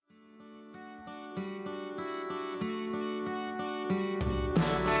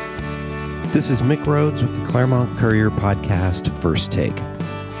This is Mick Rhodes with the Claremont Courier podcast, First Take.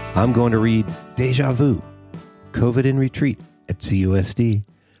 I'm going to read Deja Vu, COVID in Retreat at CUSD,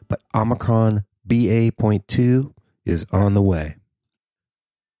 but Omicron BA.2 is on the way.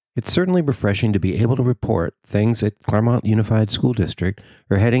 It's certainly refreshing to be able to report things at Claremont Unified School District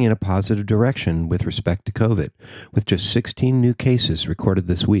are heading in a positive direction with respect to COVID, with just 16 new cases recorded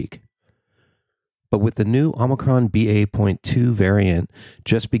this week. But with the new Omicron BA.2 variant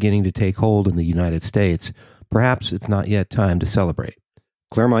just beginning to take hold in the United States, perhaps it's not yet time to celebrate.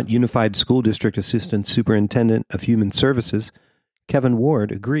 Claremont Unified School District Assistant Superintendent of Human Services, Kevin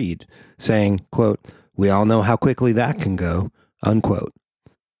Ward, agreed, saying, quote, "We all know how quickly that can go," unquote.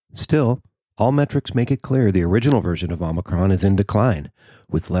 Still, all metrics make it clear the original version of Omicron is in decline,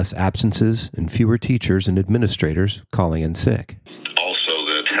 with less absences and fewer teachers and administrators calling in sick. Also,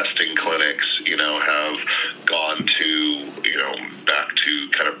 the testing clinics, have gone to, back to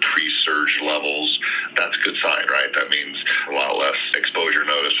kind of pre-surge levels. That's a good sign, right? That means a lot less exposure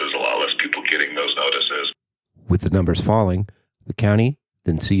notices, a lot less people getting those notices. With the numbers falling, the county,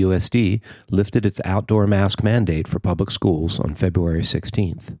 then CUSD, lifted its outdoor mask mandate for public schools on February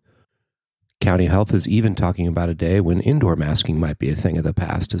 16th. County Health is even talking about a day when indoor masking might be a thing of the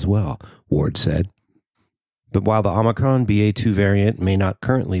past as well, Ward said. But while the Omicron BA.2 variant may not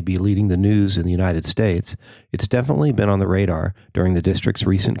currently be leading the news in the United States, it's definitely been on the radar during the district's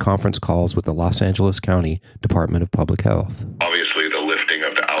recent conference calls with the Los Angeles County Department of Public Health. Obviously, the lifting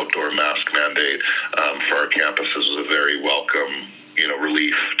of the outdoor mask mandate for our campuses was a very welcome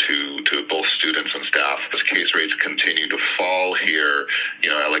relief to both students and staff. As case rates continue to fall here,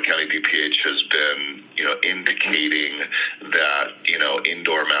 LA County DPH has been, indicating that,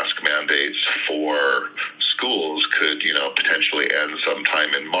 indoor mask mandates for schools could, potentially end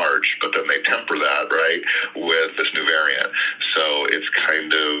sometime in March, but then they temper that, right, with this new variant. So it's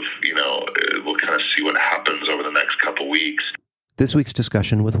kind of, we'll kind of see what happens over the next couple weeks. This week's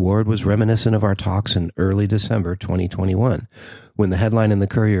discussion with Ward was reminiscent of our talks in early December 2021, when the headline in the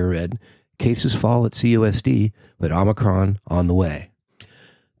Courier read, "Cases fall at CUSD, but Omicron on the way."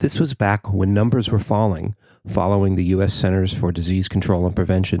 This was back when numbers were falling, following the U.S. Centers for Disease Control and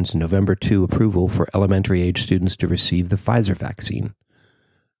Prevention's November 2 approval for elementary-age students to receive the Pfizer vaccine.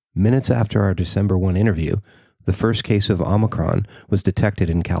 Minutes after our December 1 interview, the first case of Omicron was detected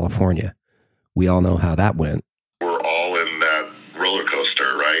in California. We all know how that went. We're all in that roller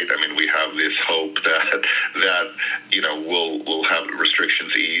coaster, right? I mean, we have this hope that we'll have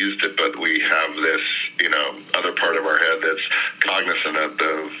restrictions eased, but we have this, other part of our head that's cognizant of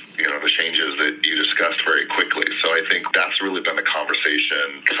the changes that you discussed very quickly. So I think that's really been the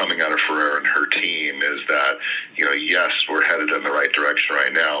conversation coming out of Ferrer and her team is that, yes, we're headed in the right direction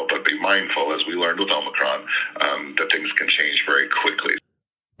right now, but be mindful, as we learned with Omicron, that things can change very quickly.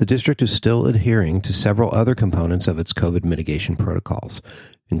 The district is still adhering to several other components of its COVID mitigation protocols,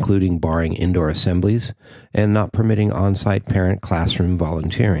 including barring indoor assemblies and not permitting on-site parent classroom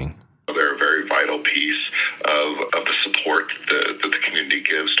volunteering. They're a very vital piece of the support that the community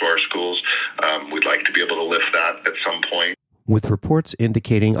gives to our schools. We'd like to be able to lift that at some point. With reports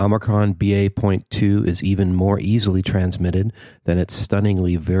indicating Omicron BA.2 is even more easily transmitted than its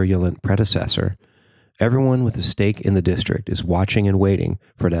stunningly virulent predecessor, everyone with a stake in the district is watching and waiting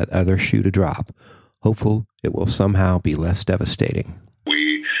for that other shoe to drop, hopeful it will somehow be less devastating.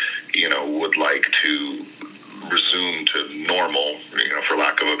 We, would like to resume to normal, for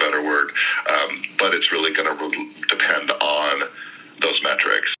lack of a better word, but it's really going to depend on those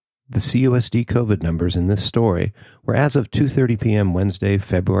metrics. The CUSD COVID numbers in this story were as of 2:30 p.m. Wednesday,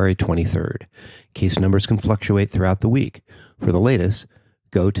 February 23rd. Case numbers can fluctuate throughout the week. For the latest,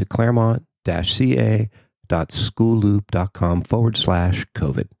 go to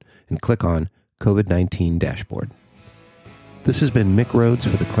claremont-ca.schoolloop.com/COVID and click on COVID-19 dashboard. This has been Mick Rhodes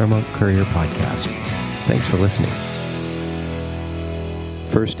for the Claremont Courier podcast. Thanks for listening.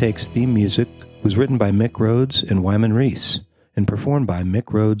 First Take's theme music was written by Mick Rhodes and Wyman Reese and performed by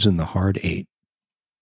Mick Rhodes and the Hard Eight.